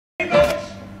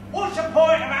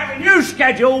making new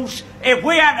schedules if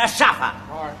we have to suffer.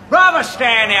 Brother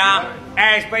Stan here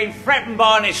has been threatened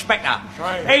by an inspector.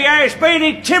 He has been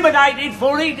intimidated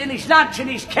for eating his lunch in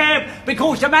his cab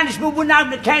because the management wouldn't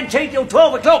open the canteen till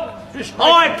 12 o'clock.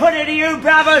 I put it to you,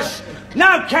 brothers,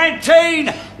 no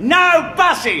canteen, no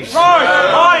buses.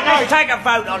 Right, let's take a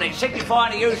vote on it,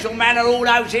 signifying the usual manner. All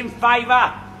those in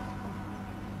favour?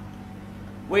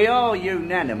 We are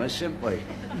unanimous, aren't we?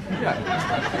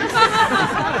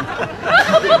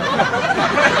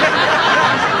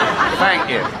 Thank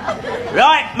you.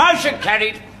 Right, motion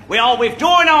carried. We are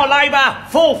withdrawing our labour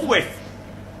forthwith.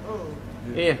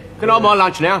 Here, can I have my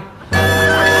lunch now?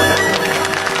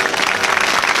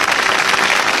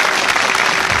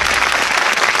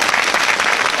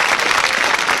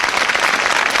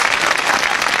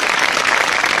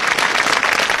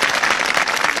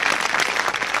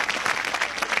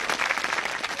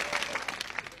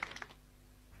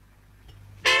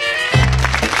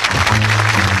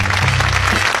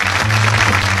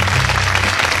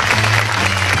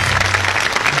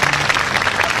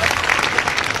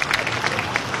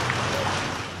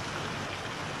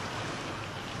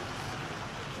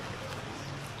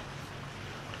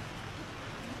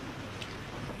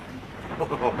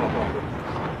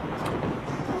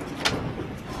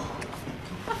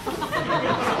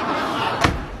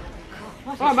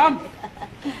 Hi, Mum.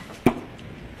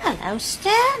 Hello,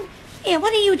 Stan. Here,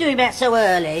 what are you doing back so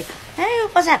early? Hey,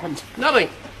 what's happened? Nothing.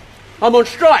 I'm on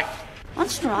strike. On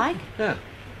strike? Yeah.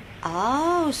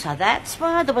 Oh, so that's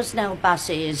why there was no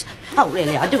buses. Oh,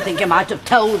 really, I do think you might have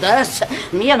told us.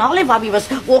 Me and Olive, while we was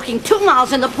walking 2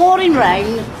 miles in the pouring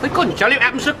rain. We couldn't tell you it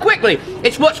happened so quickly.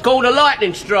 It's what's called a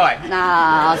lightning strike.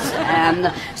 Ah,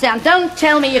 Stan, don't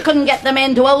tell me you couldn't get the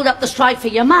men to hold up the strike for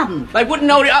your mum. They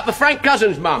wouldn't hold it up for Frank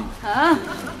Cousins, Mum. Huh?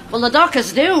 Well, the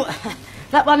dockers do.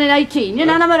 That one in 18. You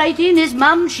know, number 18, his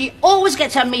mum, she always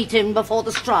gets a meeting before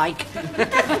the strike.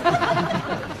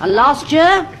 And last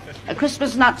year, a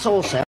Christmas nuts also.